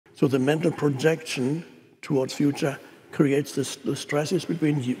So the mental projection towards future creates the stresses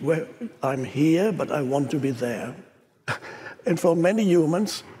between where I'm here, but I want to be there. And for many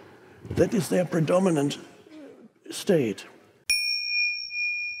humans, that is their predominant state.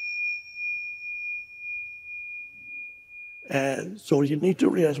 So you need to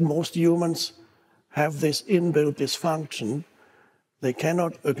realize most humans have this inbuilt dysfunction. They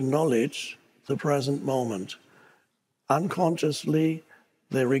cannot acknowledge the present moment. Unconsciously,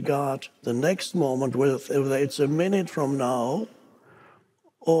 they regard the next moment, whether it's a minute from now,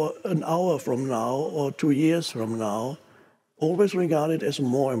 or an hour from now, or 2 years from now, always regard it as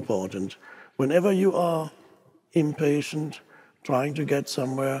more important. Whenever you are impatient, trying to get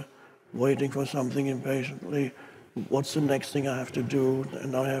somewhere, waiting for something impatiently, what's the next thing I have to do?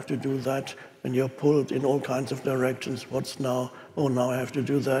 And now I have to do that. And you're pulled in all kinds of directions. What's now? Oh, now I have to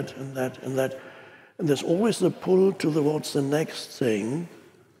do that and that and that. And there's always the pull towards the next thing.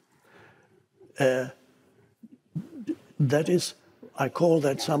 That is, I call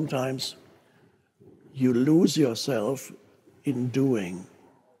that sometimes you lose yourself in doing.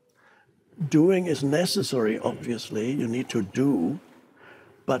 Doing is necessary, obviously, you need to do,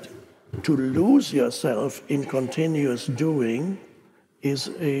 but to lose yourself in continuous doing is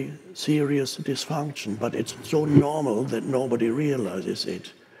a serious dysfunction, but it's so normal that nobody realizes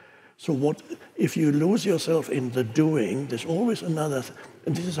it. So if you lose yourself in the doing, there's always another,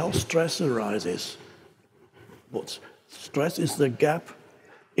 and this is how stress arises. Stress is the gap,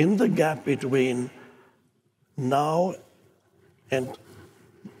 in the gap between now and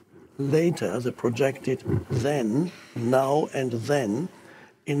later, the projected then, now and then,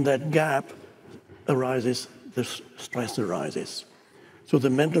 in that gap arises, the stress arises. So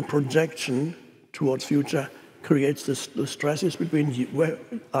the mental projection towards future creates the stresses between where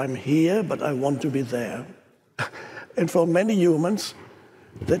I'm here, but I want to be there. And for many humans,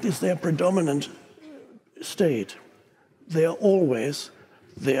 that is their predominant state. They are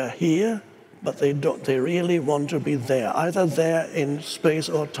here, but they really want to be there, either there in space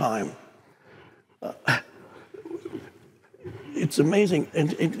or time. It's amazing,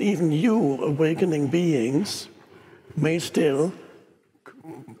 and even you, awakening beings, may still,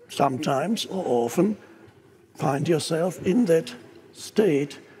 sometimes or often, find yourself in that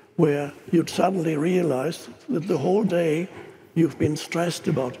state where you suddenly realize that the whole day you've been stressed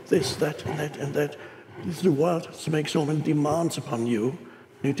about this, that, and that, and that. The world makes so many demands upon you.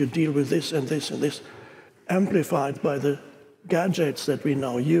 You need to deal with this and this and this, amplified by the gadgets that we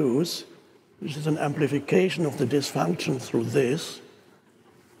now use, which is an amplification of the dysfunction through this.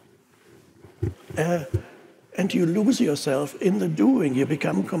 And you lose yourself in the doing. You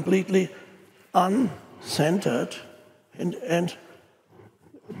become completely uncentered and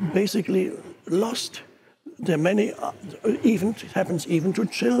basically lost. There are many, it happens even to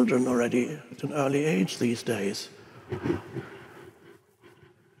children already at an early age these days.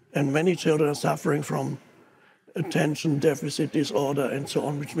 And many children are suffering from attention deficit disorder and so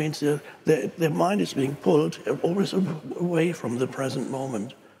on, which means their mind is being pulled always away from the present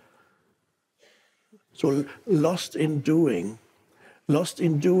moment. So lost in doing. Lost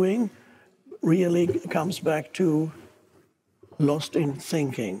in doing really comes back to lost in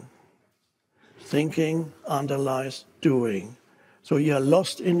thinking. Thinking underlies doing. So you're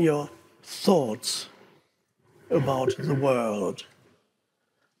lost in your thoughts about the world.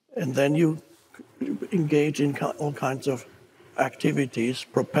 And then you engage in all kinds of activities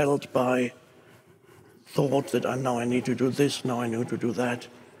propelled by thought that now I need to do this, now I need to do that.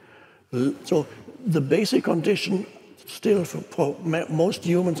 So the basic condition still for most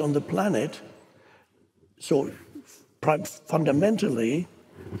humans on the planet, so fundamentally,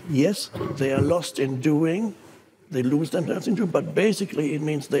 yes, they are lost in doing, they lose themselves in doing, but basically it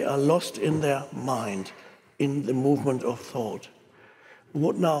means they are lost in their mind, in the movement of thought.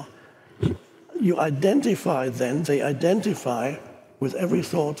 What now? You identify then, they identify with every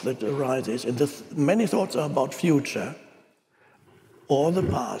thought that arises, and many thoughts are about future or the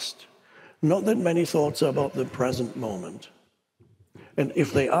past. Not that many thoughts are about the present moment. And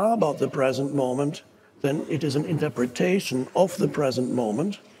if they are about the present moment, then it is an interpretation of the present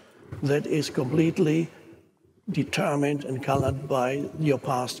moment that is completely determined and colored by your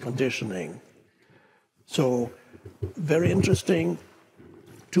past conditioning. So, very interesting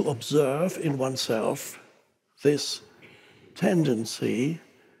to observe in oneself this tendency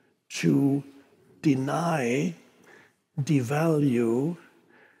to deny, devalue,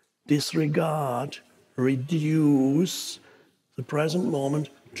 disregard, reduce the present moment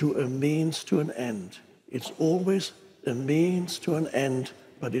to a means to an end. It's always a means to an end,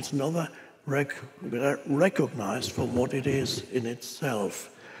 but it's never recognized for what it is in itself.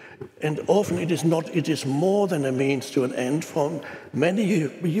 And often it is not, it is more than a means to an end. For many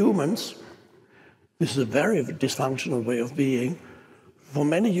humans, this is a very dysfunctional way of being. For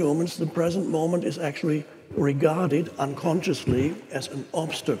many humans, the present moment is actually regarded unconsciously as an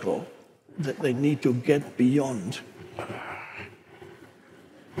obstacle that they need to get beyond.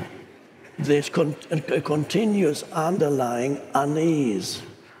 There's a continuous underlying unease.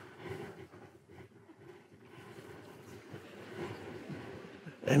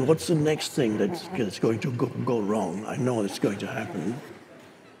 And what's the next thing that's going to go wrong? I know it's going to happen.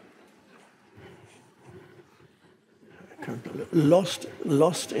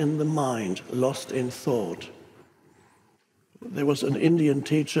 Lost in the mind, lost in thought. There was an Indian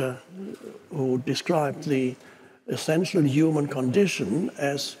teacher who described the essential human condition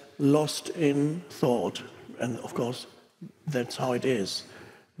as lost in thought. And of course, that's how it is.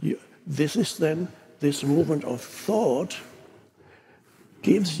 This movement of thought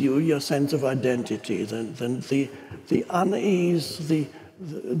gives you your sense of identity. Then the unease,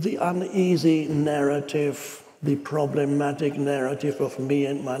 the uneasy narrative, the problematic narrative of me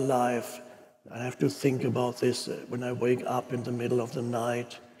and my life. I have to think about this when I wake up in the middle of the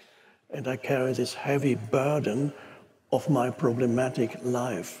night, and I carry this heavy burden of my problematic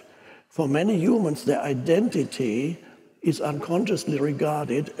life. For many humans, their identity is unconsciously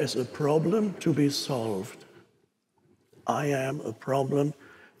regarded as a problem to be solved. I am a problem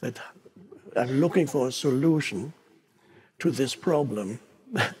that I'm looking for a solution to this problem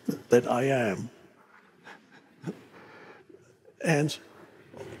that I am. And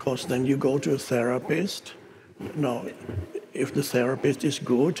of course, then you go to a therapist. Now, if the therapist is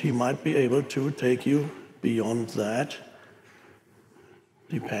good, he might be able to take you beyond that.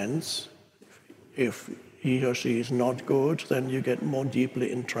 Depends. If he or she is not good, then you get more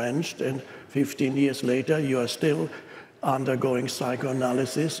deeply entrenched, and 15 years later, you are still undergoing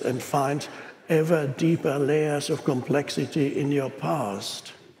psychoanalysis and find ever deeper layers of complexity in your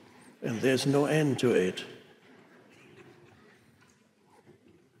past, and there's no end to it.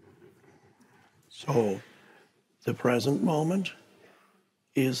 So the present moment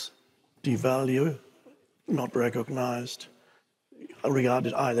is devalued, not recognized,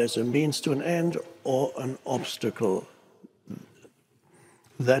 regarded either as a means to an end or an obstacle.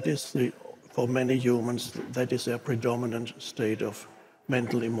 That is, for many humans, that is their predominant state of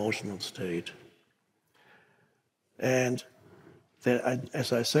mental, emotional state. And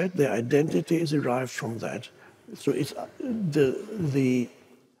as I said, their identity is derived from that. So it's the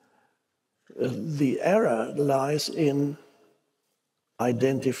error lies in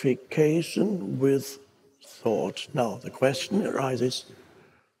identification with thought. Now, the question arises,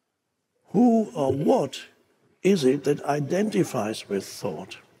 who or what is it that identifies with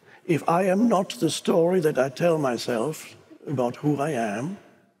thought? If I am not the story that I tell myself about who I am,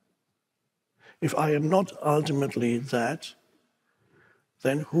 if I am not ultimately that,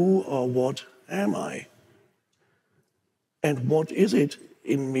 then who or what am I? And what is it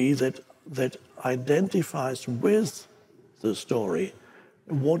in me that identifies with the story?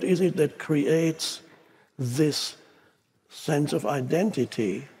 What is it that creates this sense of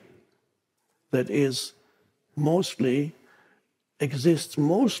identity that exists mostly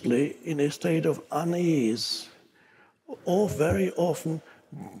in a state of unease, or very often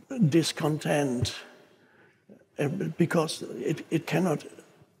discontent, because it cannot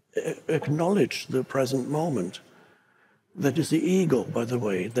acknowledge the present moment. That is the ego, by the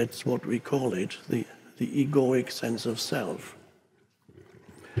way. That's what we call it, the egoic sense of self.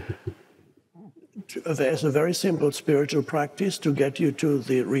 There's a very simple spiritual practice to get you to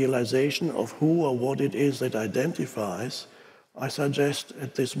the realization of who or what it is that identifies. I suggest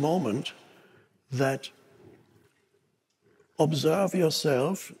at this moment that observe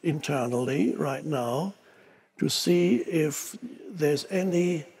yourself internally right now to see if there's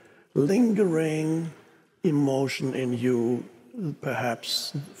any lingering emotion in you,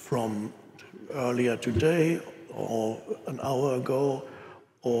 perhaps from earlier today, or an hour ago,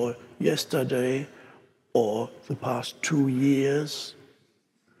 or yesterday, or the past 2 years,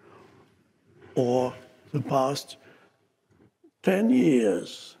 or the past 10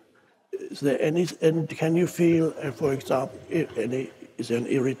 years. Is there any, and can you feel, for example, is there an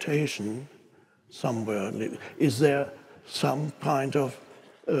irritation somewhere? Is there some kind of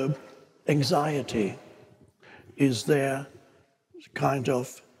anxiety? Is there kind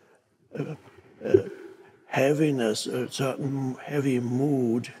of heaviness, a certain heavy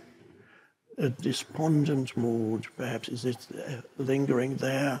mood, a despondent mood, perhaps? Is it lingering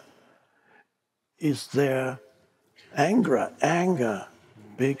there? Is there anger,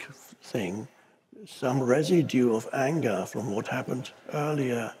 big thing, some residue of anger from what happened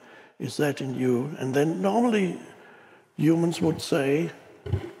earlier? Is that in you? And then normally humans would say,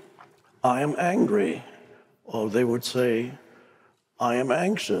 I am angry. Or they would say, I am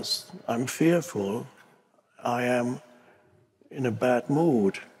anxious, I'm fearful, I am in a bad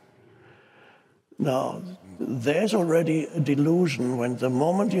mood. Now, there's already a delusion when the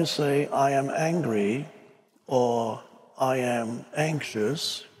moment you say, I am angry or I am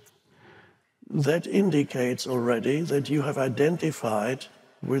anxious, that indicates already that you have identified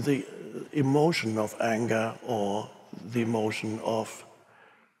with the emotion of anger or the emotion of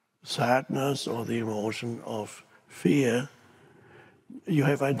sadness or the emotion of fear. You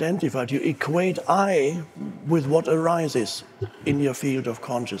have identified, you equate I with what arises in your field of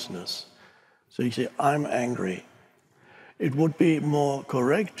consciousness. So you say, I'm angry. It would be more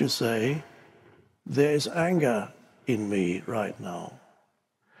correct to say, there is anger in me right now.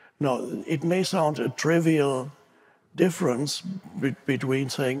 Now, it may sound a trivial difference between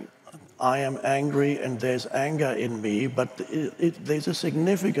saying, I am angry and there's anger in me, but there's a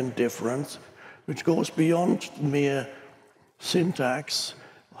significant difference which goes beyond mere syntax,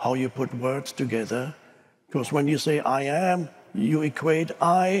 how you put words together. Because when you say I am, you equate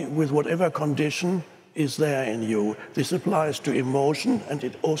I with whatever condition is there in you. This applies to emotion and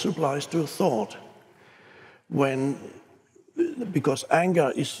it also applies to thought. Because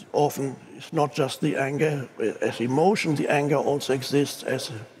anger is often, it's not just the anger as emotion, the anger also exists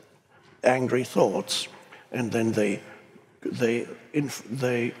as angry thoughts. And then they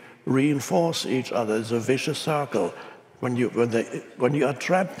reinforce each other. It's a vicious circle. When you are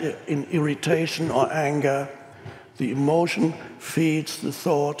trapped in irritation or anger, the emotion feeds the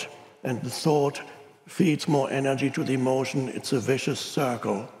thought, and the thought feeds more energy to the emotion. It's a vicious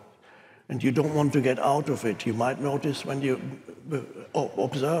circle. And you don't want to get out of it. You might notice when you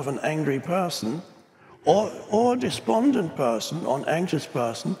observe an angry person or a despondent person or an anxious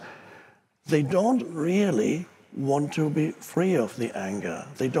person, they don't really want to be free of the anger.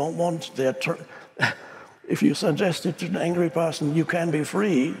 They don't want if you suggest it to an angry person, you can be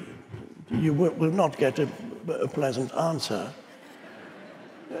free, you will not get a pleasant answer.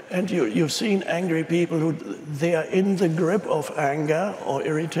 And you've seen angry people who they are in the grip of anger or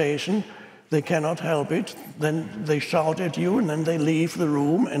irritation, they cannot help it, then they shout at you and then they leave the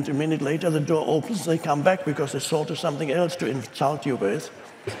room and a minute later the door opens, they come back because they thought of something else to insult you with.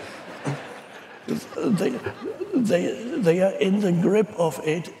 They are in the grip of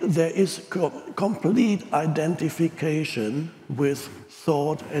it. There is complete identification with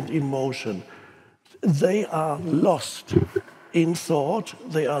thought and emotion. They are lost in thought,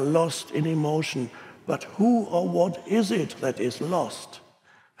 they are lost in emotion. But who or what is it that is lost?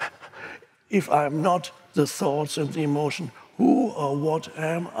 If I'm not the thoughts and the emotion, who or what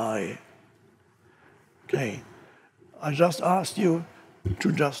am I? Okay, I just asked you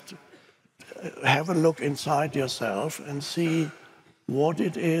to just have a look inside yourself and see what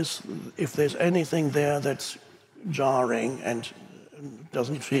it is, if there's anything there that's jarring and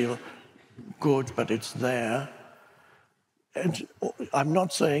doesn't feel good, but it's there. And I'm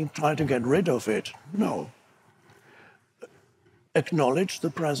not saying try to get rid of it, no. Acknowledge the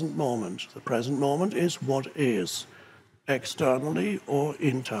present moment. The present moment is what is, externally or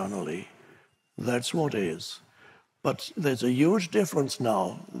internally. That's what is. But there's a huge difference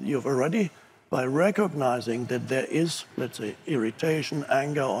now. You've already, by recognizing that there is, let's say, irritation,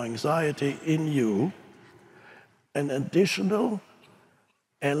 anger, or anxiety in you, an additional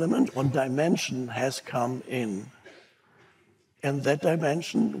element or dimension has come in. And that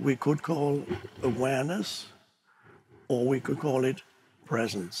dimension we could call awareness, or we could call it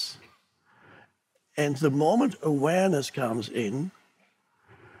presence. And the moment awareness comes in,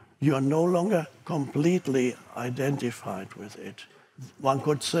 you are no longer completely identified with it. One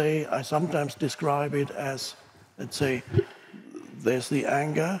could say, I sometimes describe it as, let's say, there's the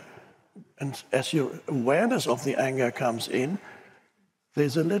anger, and as your awareness of the anger comes in,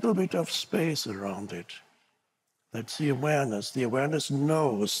 there's a little bit of space around it. That's the awareness. The awareness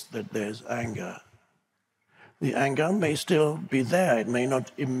knows that there's anger. The anger may still be there. It may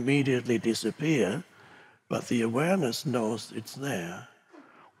not immediately disappear, but the awareness knows it's there.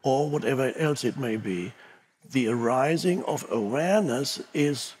 Or whatever else it may be. The arising of awareness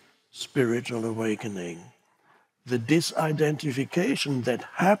is spiritual awakening. The disidentification that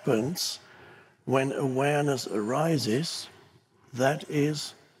happens when awareness arises, that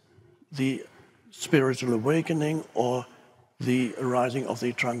is the spiritual awakening or the arising of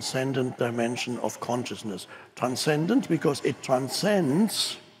the transcendent dimension of consciousness. Transcendent because it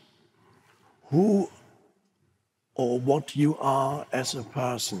transcends who or what you are as a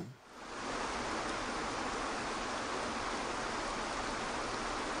person.